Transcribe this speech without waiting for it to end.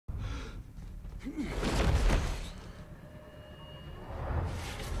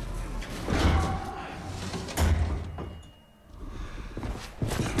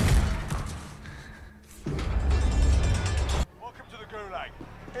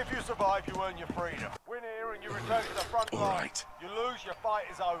If you survive, you earn your freedom. Win here and you return to the front line. Right. You lose, your fight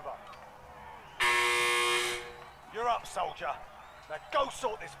is over. You're up, soldier. Now go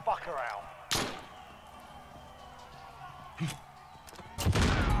sort this fucker out. You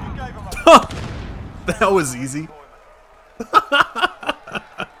gave him a That was easy.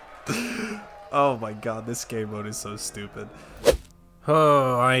 Oh my god, this game mode is so stupid.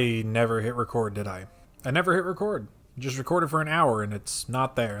 Oh, I never hit record, did I? I never hit record. Just recorded for an hour and it's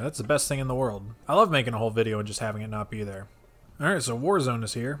not there. That's the best thing in the world. I love making a whole video and just having it not be there. Alright, so Warzone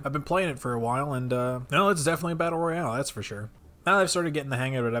is here. I've been playing it for a while and, no, it's definitely a Battle Royale, that's for sure. Now that I've started getting the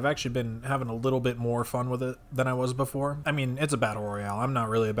hang of it, I've actually been having a little bit more fun with it than I was before. I mean, it's a Battle Royale. I'm not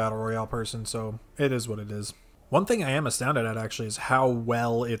really a Battle Royale person, so it is what it is. One thing I am astounded at, actually, is how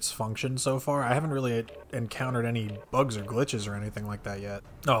well it's functioned so far. I haven't really encountered any bugs or glitches or anything like that yet.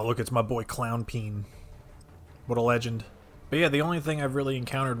 Oh, look, it's my boy Clown Peen. What a legend. But yeah, the only thing I've really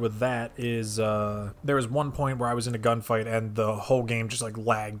encountered with that is, there was one point where I was in a gunfight and the whole game just, like,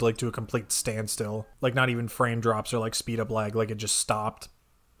 lagged, like, to a complete standstill. Like, not even frame drops or, like, speed up lag, like, it just stopped.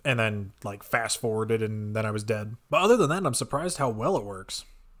 And then, like, fast-forwarded and then I was dead. But other than that, I'm surprised how well it works.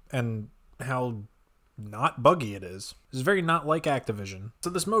 And how not buggy it is. It's very not like Activision. So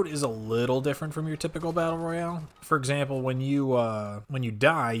this mode is a little different from your typical Battle Royale. For example, when you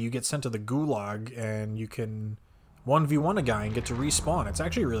die, you get sent to the Gulag and you can 1v1 a guy and get to respawn. It's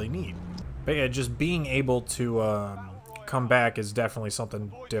actually really neat. But yeah, just being able to come back is definitely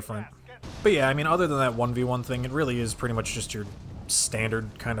something different. But yeah, I mean, other than that 1v1 thing, it really is pretty much just your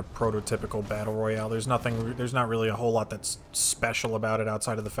standard kind of prototypical Battle Royale. There's not really a whole lot that's special about it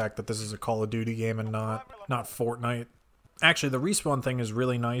outside of the fact that this is a Call of Duty game and not Fortnite. Actually, the respawn thing is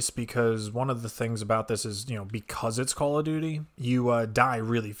really nice because one of the things about this is, you know, because it's Call of Duty, you die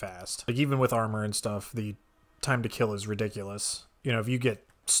really fast. Like, even with armor and stuff, the time to kill is ridiculous. You know, if you get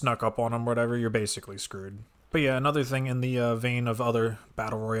snuck up on them or whatever, you're basically screwed. But yeah, another thing in the vein of other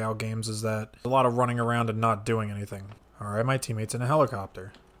Battle Royale games is that a lot of running around and not doing anything. Alright, my teammate's in a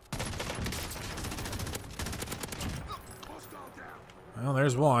helicopter. Well,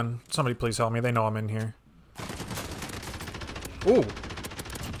 there's one. Somebody please help me, they know I'm in here. Ooh!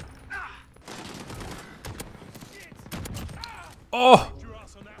 Oh!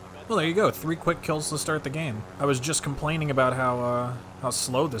 Well, there you go. 3 quick kills to start the game. I was just complaining about how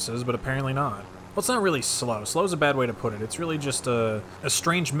slow this is, but apparently not. Well, it's not really slow. Slow's a bad way to put it. It's really just a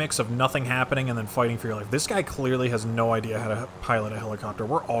strange mix of nothing happening and then fighting for your life. This guy clearly has no idea how to pilot a helicopter.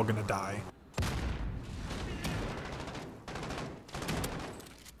 We're all gonna die.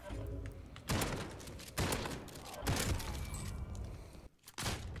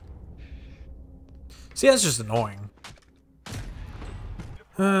 See, that's just annoying.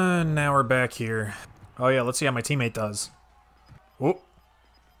 Now we're back here. Oh yeah, let's see how my teammate does. Oh.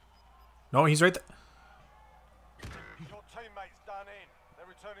 No, he's right there. Your teammates done in. They're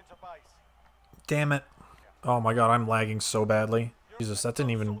returning to base. Damn it. Oh my god, I'm lagging so badly. Jesus, that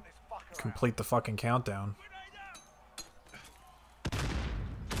didn't even complete the fucking countdown.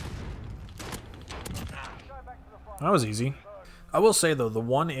 That was easy. I will say, though, the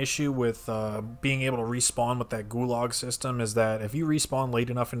one issue with being able to respawn with that Gulag system is that if you respawn late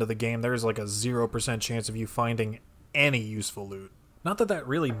enough into the game, there's like a 0% chance of you finding any useful loot. Not that that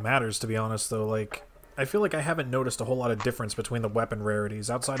really matters, to be honest, though. Like, I feel like I haven't noticed a whole lot of difference between the weapon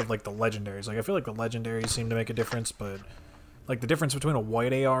rarities outside of, like, the legendaries. Like, I feel like the legendaries seem to make a difference, but, like, the difference between a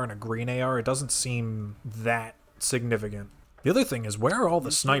white AR and a green AR, it doesn't seem that significant. The other thing is, where are all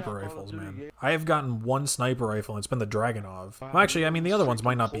the sniper rifles, man? I have gotten 1 sniper rifle, and it's been the Dragunov. Well, actually, I mean, the other ones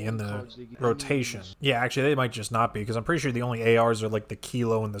might not be in the rotation. Yeah, actually, they might just not be, because I'm pretty sure the only ARs are, like, the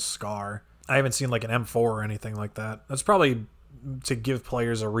Kilo and the Scar. I haven't seen, like, an M4 or anything like that. That's probably to give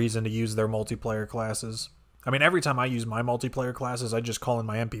players a reason to use their multiplayer classes. I mean, every time I use my multiplayer classes, I just call in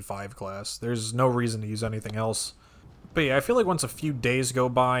my MP5 class. There's no reason to use anything else. But yeah, I feel like once a few days go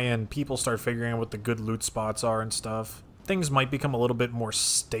by and people start figuring out what the good loot spots are and stuff, things might become a little bit more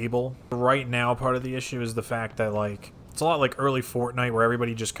stable. Right now, part of the issue is the fact that, like, it's a lot like early Fortnite where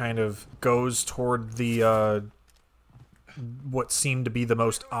everybody just kind of goes toward the, what seemed to be the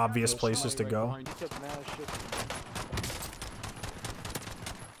most obvious places to go.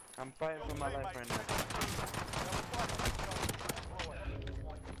 I'm fighting for my life right now.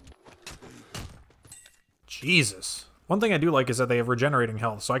 Jesus. One thing I do like is that they have regenerating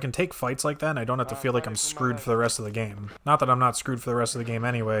health, so I can take fights like that and I don't have to feel like I'm screwed for the rest of the game. Not that I'm not screwed for the rest of the game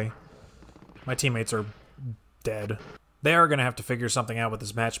anyway. My teammates are dead. They are going to have to figure something out with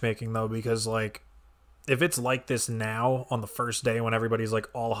this matchmaking, though, because, like, if it's like this now on the first day when everybody's like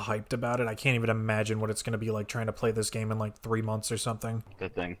all hyped about it, I can't even imagine what it's going to be like trying to play this game in like 3 months or something.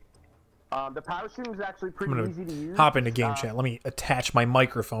 Good thing. The parachute is actually pretty easy to use. Hop into game chat. Let me attach my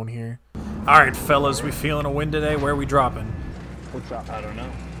microphone here. All right, fellas, we feeling a win today? Where are we dropping? What's up? I don't know.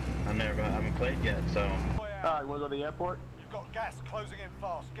 I haven't played yet, so. You wanna go to the airport? You've got gas closing in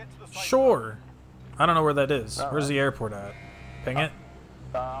fast. Get to the safe Sure. I don't know where that is. All Where's right. the airport at? Ping it?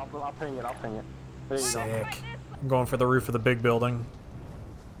 I'll ping it. I'll ping it. There you go. Sick. I'm going for the roof of the big building.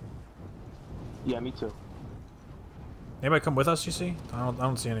 Yeah, me too. Anybody come with us, you see? I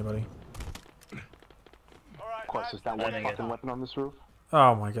don't see anybody. All right, Of course, lads, there's that I one think fucking weapon on this roof.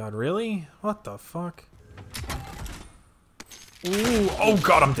 Oh my god, really? What the fuck? Ooh, oh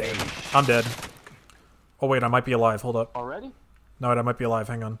god, I'm dead. I'm dead. Oh wait, I might be alive. Hold up. Already? No, wait, I might be alive.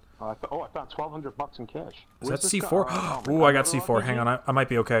 Hang on. I found $1,200 in cash. Is Where's that this C4? guy? Ooh, I got C4. Hang on, I might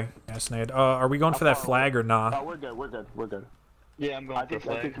be okay. Yes, Nade. Are we going for that flag or nah? Oh, we're good. We're good. We're good. Yeah, I'm going for the I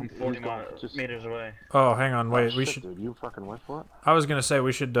flag. think I'm he's 40 going just- meters away. Oh, hang on, wait. Oh, We shit, should. Dude, you fucking went for it. I was gonna say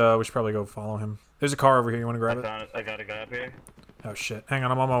we should probably go follow him. There's a car over here. You want to grab it? Found it. I got a guy up here. Oh shit. Hang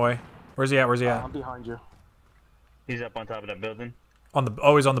on, I'm on my way. Where's he at? Where's he at? I'm behind you. He's up on top of that building. On the.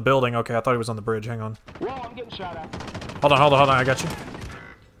 Oh, he's on the building. Okay, I thought he was on the bridge. Hang on. Whoa, I'm getting shot at. Hold on, hold on, hold on. I got you.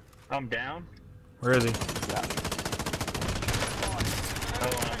 I'm down. Where is he? Yeah. Oh,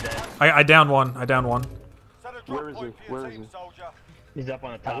 I'm dead. I downed one. I downed one. set a drop Where is point he? for your Where is team, he? soldier. He's up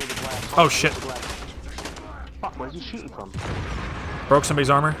on the I top. hear the glass. Oh, shit. I hear the glass. Fuck, where's he shooting from? Broke somebody's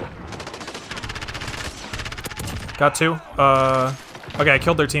armor. Got two. Okay, I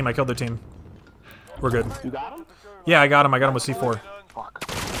killed their team. I killed their team. We're good. You got him? Yeah, I got him. I got him with C4. Fuck.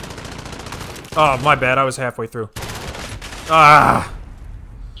 Oh, my bad. I was halfway through. Ah!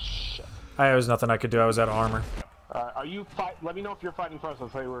 Shit. There was nothing I could do. I was out of armor. Are you fight? Let me know if you're fighting first. I'll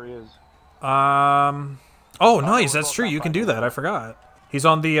tell you where he is. Oh, nice. That's true. You can do that. I forgot. He's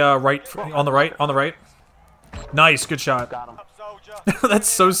on the right. On the right. On the right. Nice. Good shot. Got him. Up, soldier. That's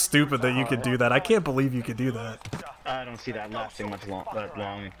so stupid that you could do that. I can't believe you could do that. I don't see that lasting that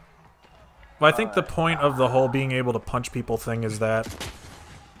long. Well, I think the point of the whole being able to punch people thing is that...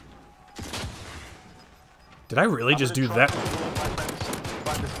 Did I really just do that?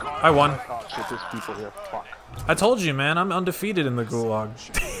 I won. Oh shit, there's people here. Fuck. I told you, man. I'm undefeated in the gulag.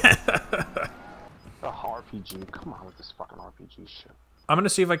 RPG. Come on with this fucking RPG shit. I'm gonna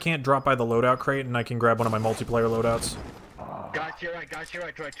see if I can't drop by the loadout crate and I can grab one of my multiplayer loadouts. Guys to your right. Guys to your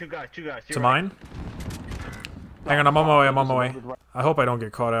right. Two guys. To mine? Hang on, I'm on my way. I'm on my way. I hope I don't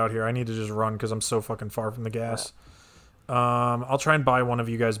get caught out here. I need to just run because I'm so fucking far from the gas. I'll try and buy one of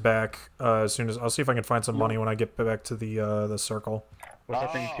you guys back as soon as... I'll see if I can find some money when I get back to the circle. What's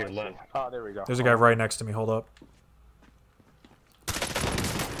that thing to your left? Oh, there we go. There's a guy right next to me. Hold up.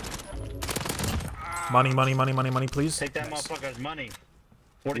 Money, money, money, money, money, please. Take that motherfucker's money.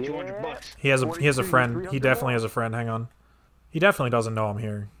 4,200 bucks. He has a friend. He 4,300 definitely has a friend. Hang on. He definitely doesn't know I'm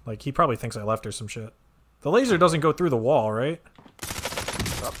here. Like, he probably thinks I left or some shit. The laser doesn't go through the wall, right?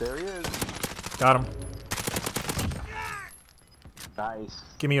 Oh, there he is. Got him. Nice.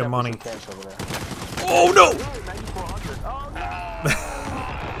 Give me your money. Some cash over there. Oh, no! Hey, 9,400. Oh, no!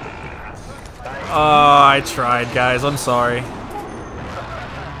 Oh, I tried, guys. I'm sorry.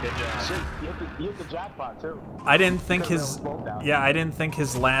 Good job. Shit, you hit the jackpot, too. I didn't think his... Both out. Yeah, I didn't think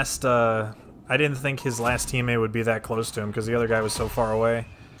his last, I didn't think his last teammate would be that close to him because the other guy was so far away.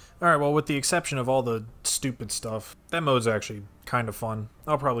 Alright, well, with the exception of all the stupid stuff, that mode's actually kind of fun.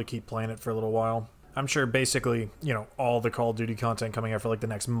 I'll probably keep playing it for a little while. I'm sure basically, you know, all the Call of Duty content coming out for like the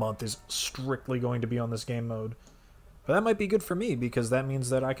next month is strictly going to be on this game mode. But that might be good for me because that means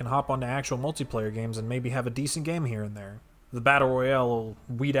that I can hop onto actual multiplayer games and maybe have a decent game here and there. The Battle Royale will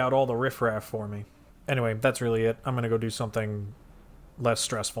weed out all the riffraff for me. Anyway, that's really it. I'm gonna go do something less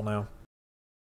stressful now.